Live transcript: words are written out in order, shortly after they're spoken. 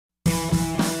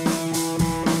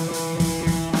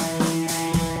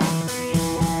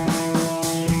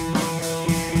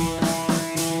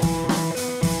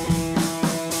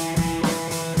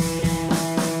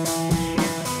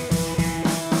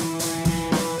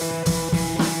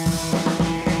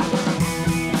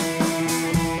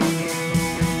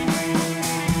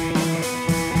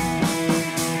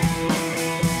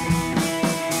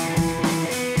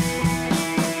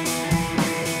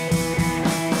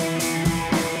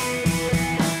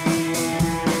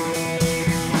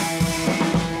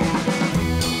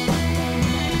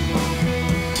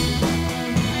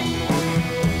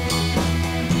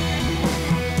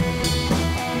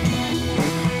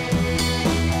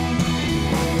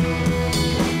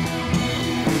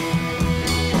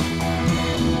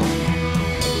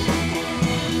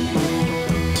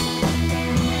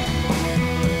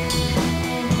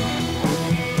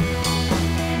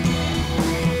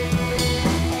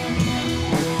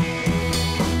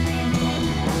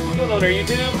Hello there,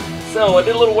 YouTube. So I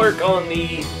did a little work on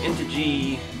the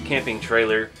Integy camping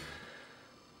trailer.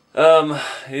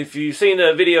 If you've seen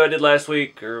the video I did last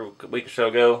week or a week or so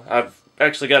ago, I've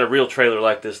actually got a real trailer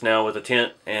like this now with a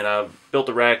tent, and I've built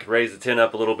a rack, raised the tent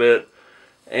up a little bit,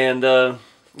 and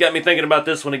got me thinking about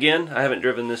this one again. I haven't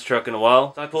driven this truck in a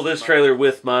while. I pulled this trailer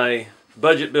with my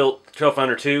budget-built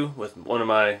Trailfinder 2 with one of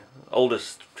my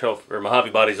oldest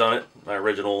Mojave bodies on it, my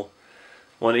original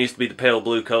one that used to be the pale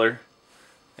blue color.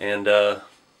 And it's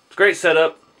a great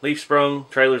setup, leaf sprung,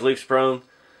 trailer's leaf sprung.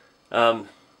 Yeah,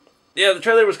 the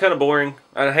trailer was kind of boring.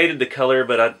 I hated the color,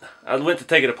 but I went to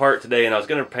take it apart today and I was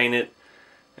going to paint it,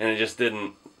 and it just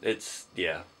didn't.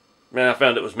 Yeah. Man, I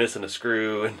found it was missing a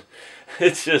screw, and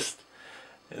it's just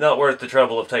not worth the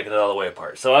trouble of taking it all the way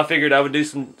apart. So I figured I would do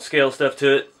some scale stuff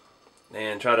to it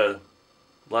and try to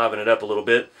liven it up a little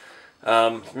bit.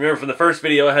 Remember from the first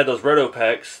video I had those roto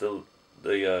packs,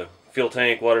 the fuel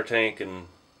tank, water tank, and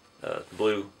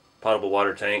blue potable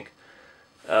water tank.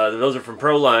 Those are from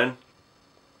Proline,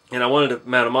 and I wanted to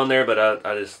mount them on there, but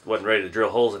I just wasn't ready to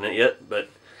drill holes in it yet. But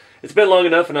it's been long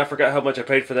enough, and I forgot how much I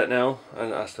paid for that now.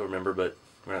 I still remember, but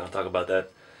we're not going to talk about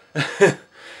that.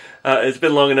 It's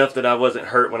been long enough that I wasn't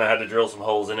hurt when I had to drill some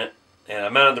holes in it. And I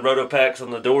mounted the roto packs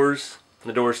on the doors.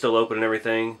 The door's still open and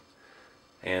everything,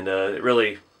 and it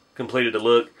really completed the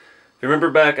look. If you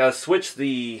remember back, I switched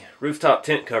the rooftop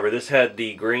tent cover. This had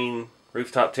the green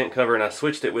rooftop tent cover, and I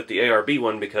switched it with the ARB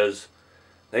one because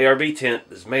the ARB tent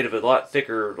is made of a lot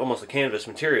thicker, almost a canvas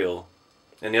material,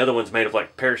 and the other one's made of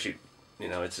like parachute. You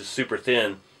know, it's just super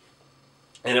thin,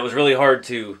 and it was really hard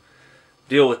to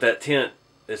deal with that tent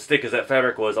as thick as that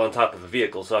fabric was on top of a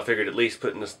vehicle. So I figured at least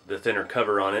putting the thinner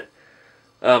cover on it.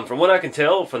 From what I can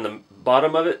tell from the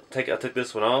bottom of it, I took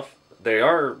this one off. They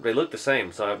look the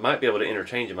same, so I might be able to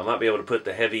interchange them. I might be able to put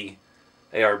the heavy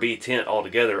ARB tent all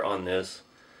together on this,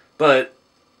 but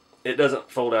it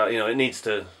doesn't fold out. You know, it needs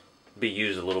to be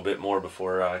used a little bit more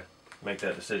before I make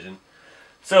that decision.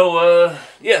 So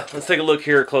yeah, let's take a look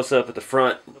here close up at the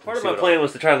front. Part of my plan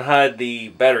was to try and hide the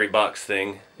battery box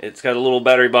thing. It's got a little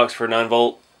battery box for 9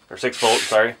 volt or 6 volt,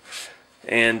 sorry,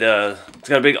 and it's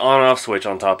got a big on-off switch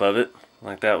on top of it.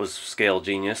 Like, that was scale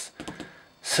genius.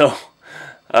 So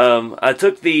I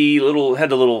took had the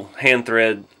little hand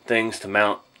thread things to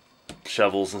mount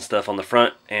shovels and stuff on the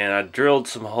front, and I drilled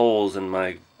some holes in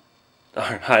my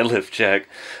high lift jack.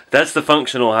 That's the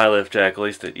functional high lift jack, at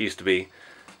least it used to be.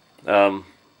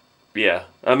 Yeah,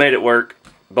 I made it work,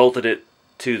 bolted it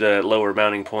to the lower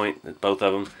mounting point, both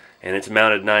of them, and it's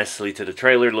mounted nicely to the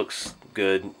trailer. Looks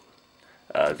good.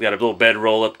 I've got a little bed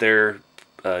roll up there.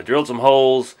 Drilled some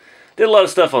holes. Did a lot of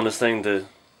stuff on this thing to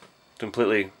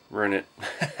completely ruin it.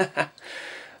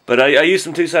 But I used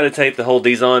some two-sided tape to hold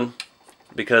these on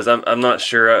because I'm not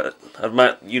sure. I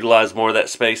might utilize more of that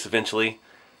space eventually.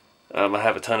 I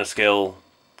have a ton of scale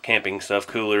camping stuff: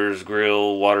 coolers,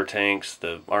 grill, water tanks,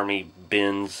 the Army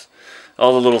bins,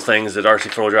 all the little things that RC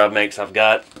 4-Wheel makes I've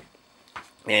got.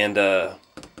 And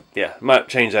yeah, I might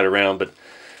change that around. But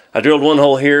I drilled one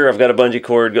hole here. I've got a bungee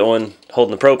cord going,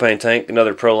 holding the propane tank,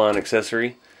 another Proline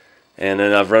accessory. And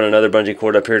then I've run another bungee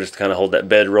cord up here just to kind of hold that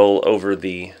bed roll over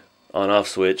the on-off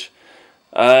switch.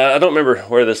 I don't remember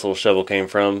where this little shovel came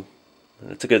from.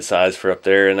 It's a good size for up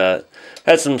there. And I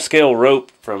had some scale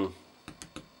rope from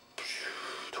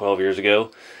 12 years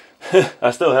ago. I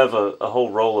still have a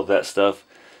whole roll of that stuff.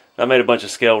 I made a bunch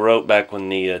of scale rope back when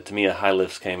the Tamiya high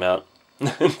lifts came out.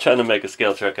 Trying to make a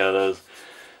scale truck out of those.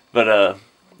 But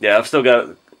yeah, I've still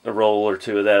got a roll or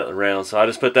two of that around. So I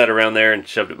just put that around there and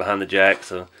shoved it behind the jack.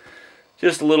 So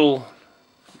just a little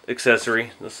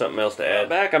accessory. There's something else to add.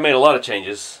 Back, I made a lot of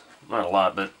changes. Not a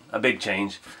lot, but a big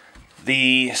change.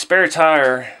 The spare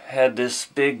tire had this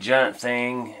big giant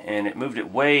thing, and it moved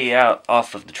it way out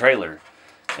off of the trailer.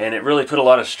 And it really put a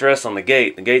lot of stress on the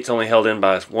gate. The gate's only held in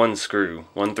by one screw,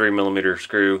 one 3mm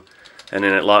screw, and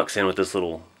then it locks in with this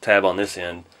little tab on this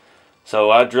end. So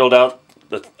I drilled out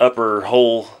the upper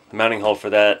hole, the mounting hole for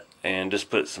that, and just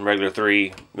put some regular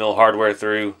 3mm hardware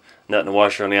through, nut and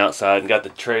washer on the outside, and got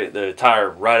the tire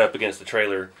right up against the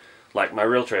trailer like my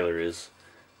real trailer is.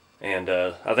 And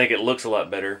I think it looks a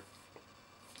lot better.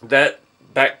 That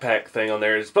backpack thing on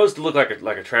there is supposed to look like a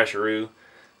trasheroo.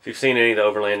 If you've seen any of the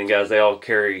overlanding guys, they all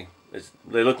carry,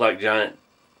 they look like giant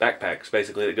backpacks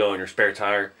basically that go on your spare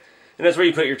tire. And that's where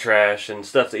you put your trash and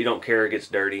stuff that you don't carry gets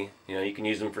dirty. You know, you can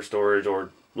use them for storage,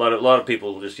 or a lot of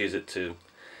people just use it to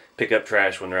pick up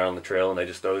trash when they're out on the trail, and they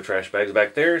just throw the trash bags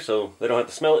back there so they don't have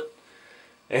to smell it.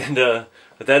 And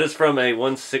but that is from a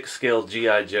 1/6 scale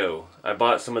G.I. Joe. I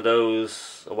bought some of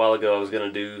those a while ago. I was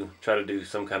going to try to do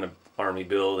some kind of Army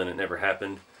build, and it never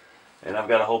happened. And I've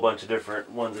got a whole bunch of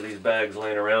different ones of these bags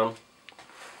laying around.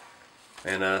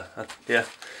 And yeah,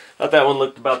 thought that one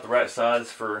looked about the right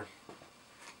size for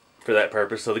that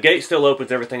purpose. So the gate still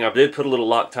opens everything. I did put a little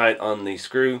Loctite on the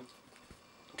screw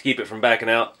to keep it from backing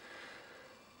out.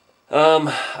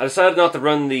 I decided not to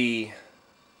run the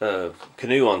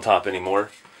canoe on top anymore.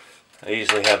 I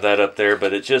usually have that up there,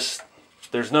 but it just,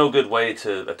 there's no good way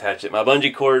to attach it. My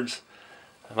bungee cords,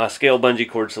 my scale bungee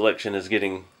cord selection is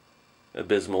getting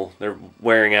abysmal. They're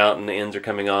wearing out and the ends are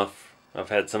coming off. I've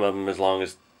had some of them as long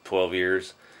as 12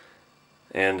 years.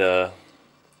 And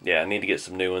yeah, I need to get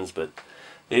some new ones, but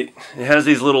it has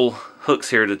these little hooks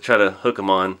here to try to hook them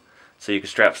on so you can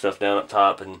strap stuff down up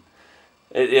top, and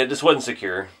it just wasn't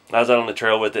secure. I was out on the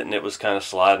trail with it and it was kind of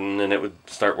sliding and it would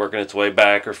start working its way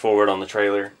back or forward on the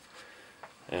trailer.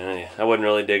 And I wasn't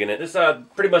really digging it. This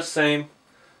side, pretty much the same.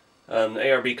 The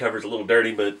ARB cover's a little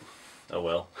dirty, but oh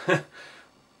well.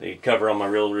 The cover on my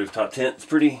real rooftop tent is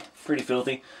pretty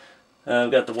filthy.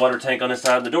 I've got the water tank on this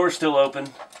side. The door's still open.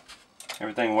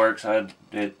 Everything works.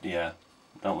 Yeah,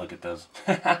 don't look at those.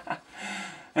 It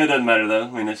doesn't matter though.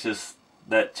 I mean, it's just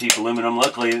that cheap aluminum.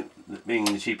 Luckily, being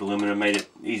the cheap aluminum made it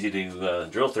easy to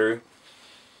drill through.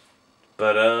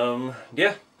 But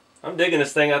yeah, I'm digging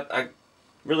this thing. I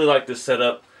really like this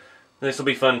setup. This will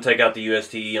be fun to take out the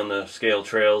USTE on the scale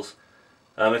trails.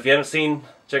 If you haven't seen,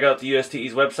 check out the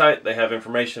USTE's website. They have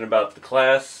information about the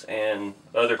class and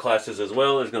other classes as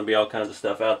well. There's going to be all kinds of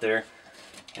stuff out there.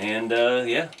 And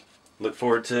yeah, look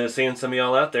forward to seeing some of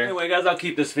y'all out there. Anyway guys, I'll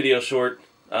keep this video short.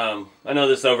 I know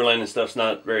this overlanding stuff's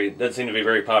doesn't seem to be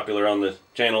very popular on the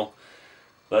channel.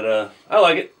 But I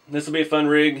like it. This will be a fun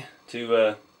rig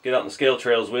to get out on the scale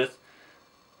trails with.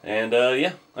 And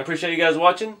yeah, I appreciate you guys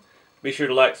watching. Be sure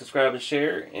to like, subscribe, and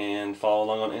share, and follow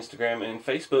along on Instagram and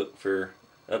Facebook for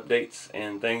updates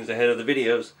and things ahead of the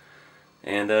videos.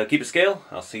 And keep it scale.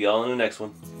 I'll see y'all in the next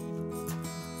one.